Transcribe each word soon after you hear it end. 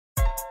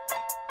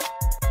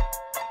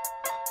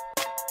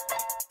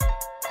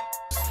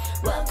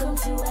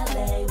Welcome to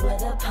LA where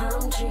the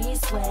palm trees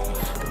sway.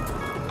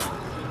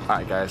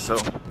 Alright guys, so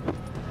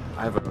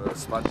I have a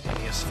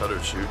spontaneous photo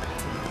shoot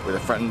with a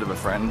friend of a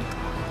friend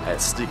at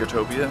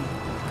Sneakertopia.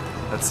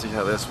 Let's see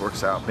how this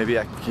works out. Maybe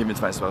I can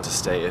convince myself to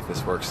stay if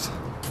this works.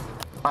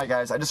 Alright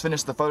guys, I just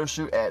finished the photo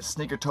shoot at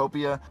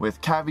Sneakertopia with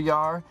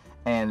Caviar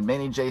and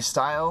Manny J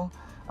Style.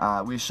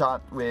 We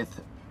shot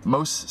with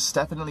Most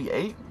Definitely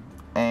 8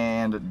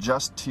 and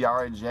Just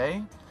Tiara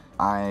J.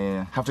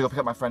 I have to go pick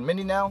up my friend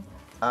Mindy now,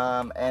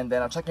 and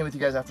then I'll check in with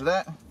you guys after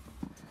that.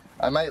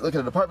 I might look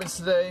at apartments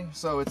today,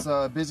 so it's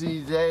a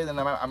busy day, then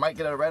I might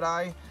get a red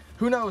eye.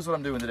 Who knows what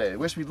I'm doing today?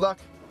 Wish me luck.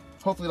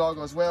 Hopefully it all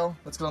goes well.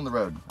 Let's get on the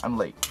road. I'm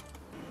late.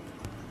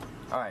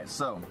 Alright,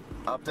 so,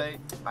 update.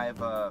 I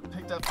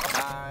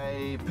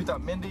picked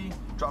up Mindy,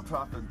 dropped her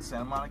off at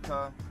Santa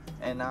Monica,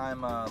 and now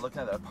I'm looking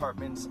at the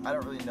apartments. I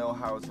don't really know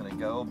how it's gonna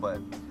go, but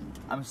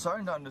I'm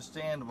starting to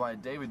understand why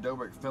David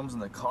Dobrik films in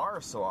the car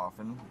so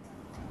often.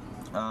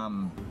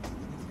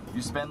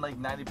 You spend like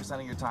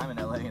 90% of your time in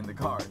LA in the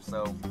car,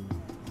 so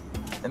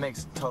it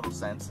makes total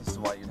sense as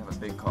to why you'd have a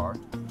big car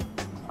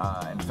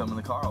and film in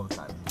the car all the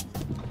time.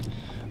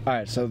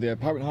 Alright, so the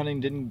apartment hunting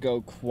didn't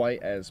go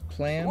quite as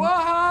planned.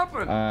 What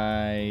happened?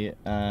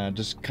 I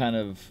just kind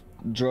of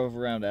drove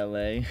around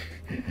LA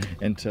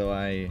until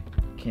I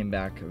came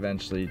back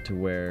eventually to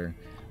where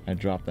I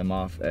dropped them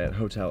off at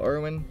Hotel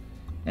Irwin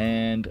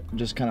and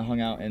just kind of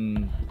hung out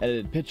and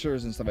edited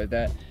pictures and stuff like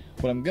that.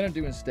 What I'm gonna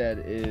do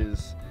instead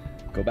is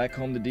go back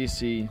home to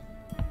DC,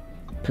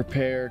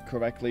 prepare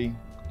correctly,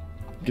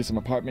 get some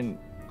apartment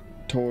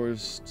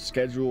tours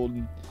scheduled,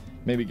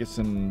 maybe get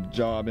some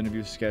job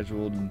interviews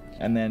scheduled,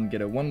 and then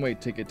get a one-way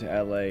ticket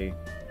to LA.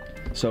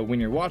 So when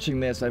you're watching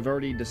this, I've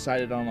already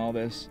decided on all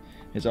this.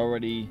 It's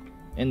already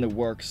in the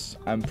works.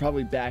 I'm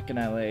probably back in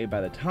LA by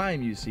the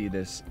time you see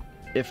this.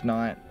 If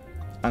not,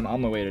 I'm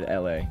on my way to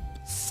LA.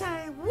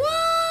 Say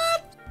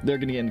what? They're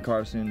gonna get in the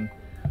car soon.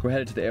 We're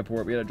headed to the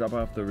airport. We gotta drop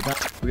off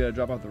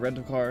the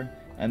rental car,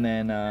 and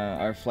then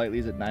our flight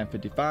leaves at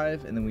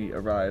 9:55, and then we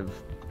arrive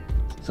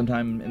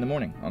sometime in the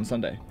morning on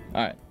Sunday.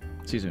 All right,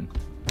 see you soon.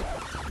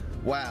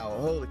 Wow,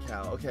 holy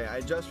cow. Okay,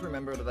 I just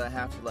remembered that I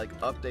have to like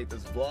update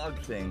this vlog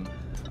thing.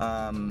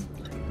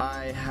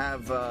 I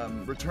have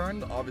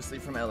returned obviously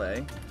from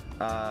LA.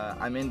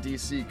 I'm in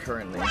DC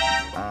currently.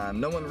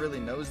 No one really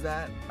knows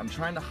that. I'm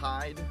trying to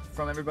hide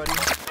from everybody.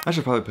 I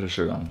should probably put a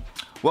shirt on.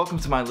 Welcome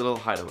to my little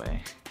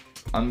hideaway.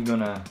 I'm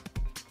gonna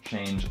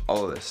change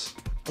all of this.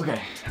 Okay,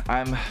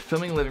 I'm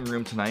filming living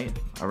room tonight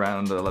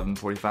around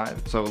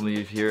 11:45, so I'll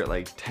leave here at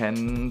like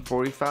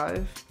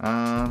 10:45.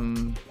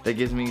 That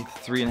gives me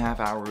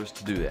 3.5 hours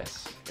to do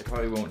this. It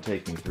probably won't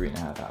take me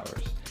 3.5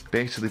 hours.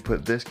 Basically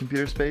put this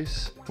computer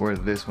space where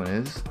this one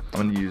is.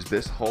 I'm gonna use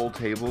this whole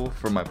table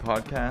for my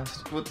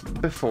podcast, what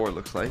before it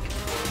looks like.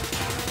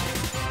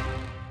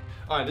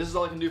 Alright, this is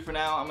all I can do for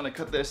now. I'm gonna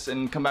cut this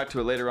and come back to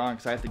it later on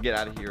because I have to get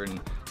out of here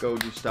and go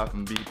do stuff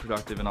and be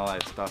productive and all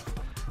that stuff.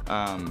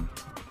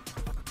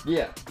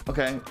 Yeah,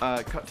 okay,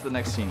 cut to the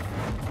next scene.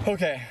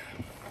 Okay,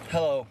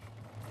 hello.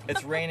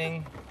 It's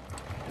raining.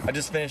 I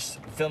just finished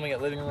filming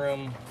at living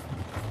room.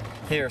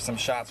 Here are some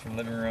shots from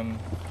living room.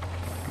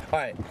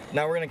 Alright,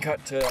 now we're gonna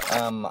cut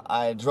to,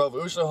 I drove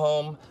Usha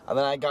home, and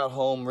then I got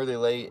home really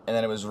late, and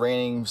then it was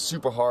raining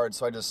super hard,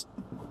 so I just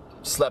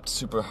slept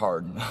super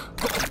hard.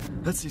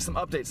 Let's see, some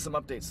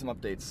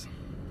updates.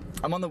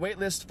 I'm on the wait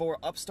list for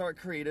Upstart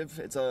Creative.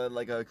 It's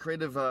like a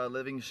creative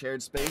living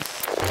shared space.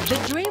 The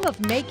dream of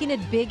making it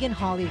big in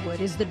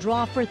Hollywood is the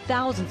draw for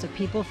thousands of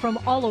people from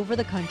all over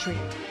the country.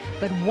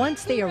 But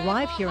once they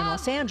arrive here in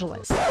Los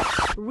Angeles,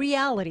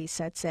 reality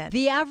sets in.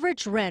 The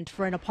average rent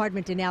for an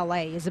apartment in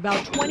LA is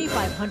about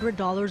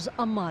 $2,500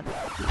 a month.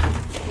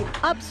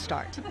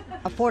 Upstart,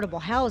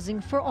 affordable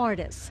housing for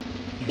artists.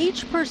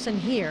 Each person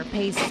here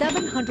pays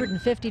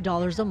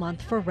 $750 a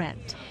month for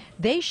rent.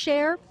 They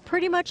share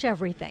pretty much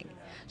everything,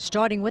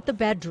 starting with the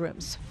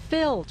bedrooms,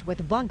 filled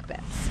with bunk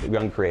beds.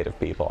 Young creative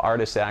people,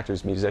 artists,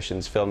 actors,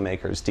 musicians,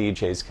 filmmakers,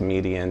 DJs,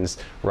 comedians,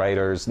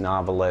 writers,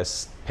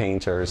 novelists,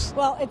 painters.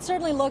 Well, it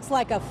certainly looks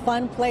like a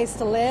fun place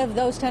to live.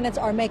 Those tenants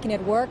are making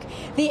it work.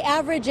 The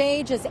average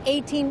age is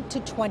 18 to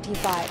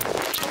 25.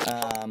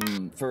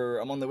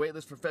 I'm on the wait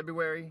list for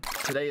February.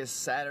 Today is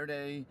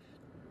Saturday,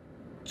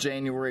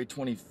 January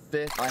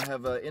 25th. I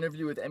have an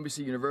interview with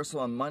NBC Universal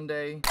on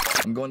Monday.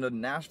 I'm going to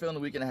Nashville in a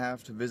week and a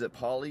half to visit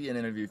Polly and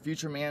interview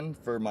Future Man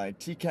for my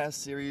TKAST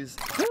series.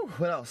 Whew,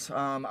 what else?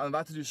 I'm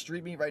about to do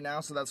Street Meet right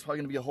now, so that's probably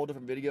going to be a whole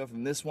different video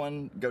from this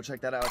one. Go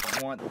check that out if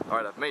you want.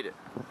 Alright, I've made it.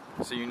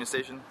 See Union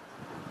Station?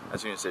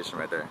 That's Union Station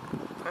right there.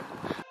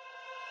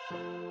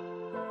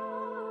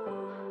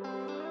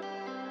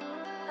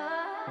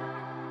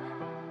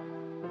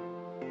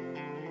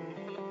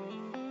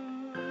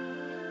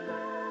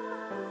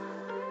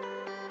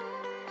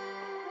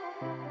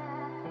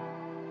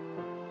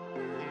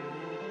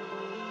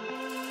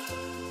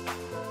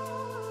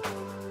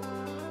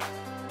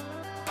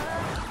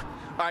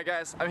 Alright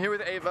guys, I'm here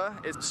with Ava.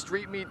 It's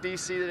Street Meet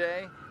DC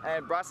today, and I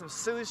brought some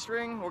silly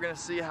string. We're gonna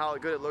see how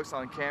good it looks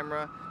on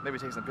camera, maybe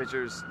take some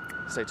pictures.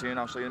 Stay tuned,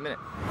 I'll show you in a minute.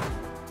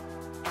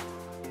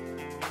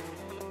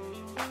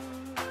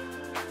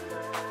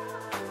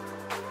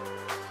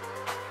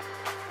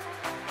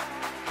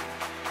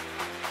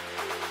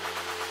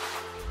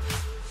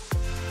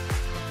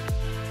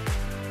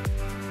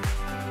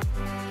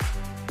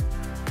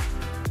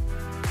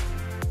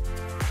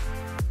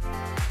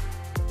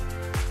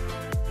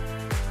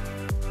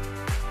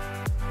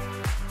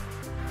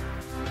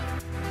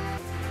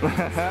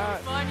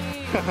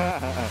 Funny.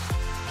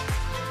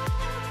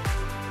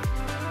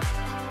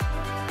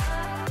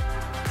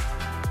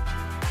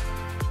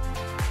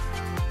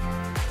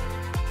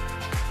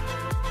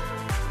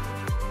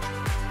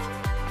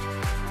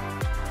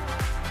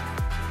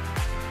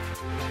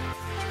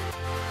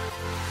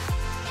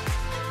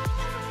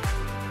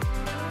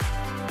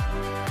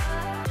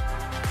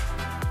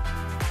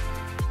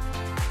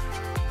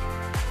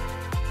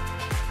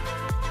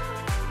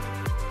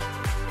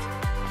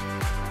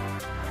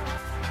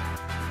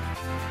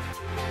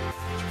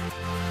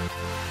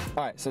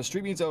 Alright, so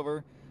street meet's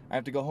over. I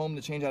have to go home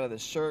to change out of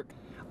this shirt.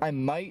 I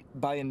might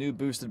buy a new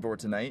boosted board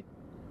tonight.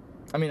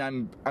 I mean,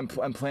 I'm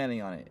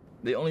planning on it.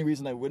 The only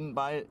reason I wouldn't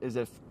buy it is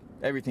if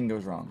everything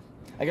goes wrong.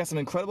 I got some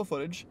incredible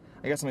footage.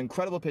 I got some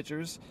incredible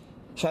pictures.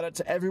 Shout out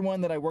to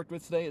everyone that I worked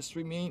with today at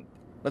street meet.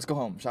 Let's go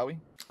home, shall we?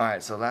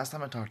 Alright, so last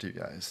time I talked to you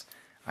guys,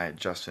 I had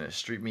just finished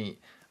street meet.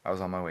 I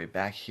was on my way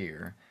back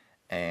here,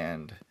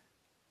 and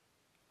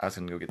I was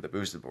gonna go get the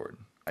boosted board.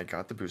 I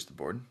got the boosted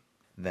board.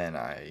 Then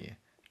I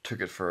took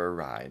it for a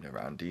ride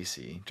around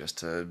DC just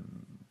to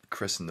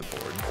christen the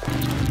board.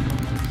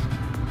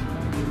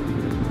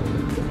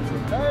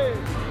 Hey,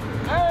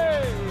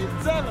 hey,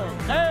 tell him,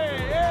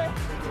 hey, yeah.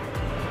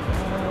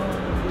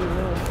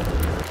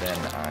 Then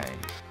I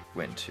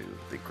went to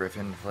the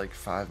Griffin for like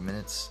 5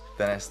 minutes.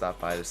 Then I stopped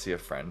by to see a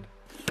friend.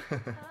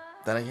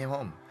 Then I came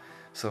home.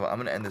 So I'm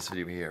gonna end this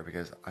video here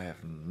because I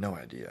have no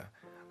idea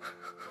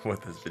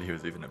what this video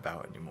is even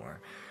about anymore.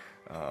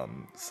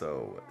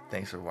 So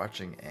thanks for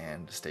watching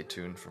and stay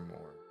tuned for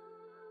more.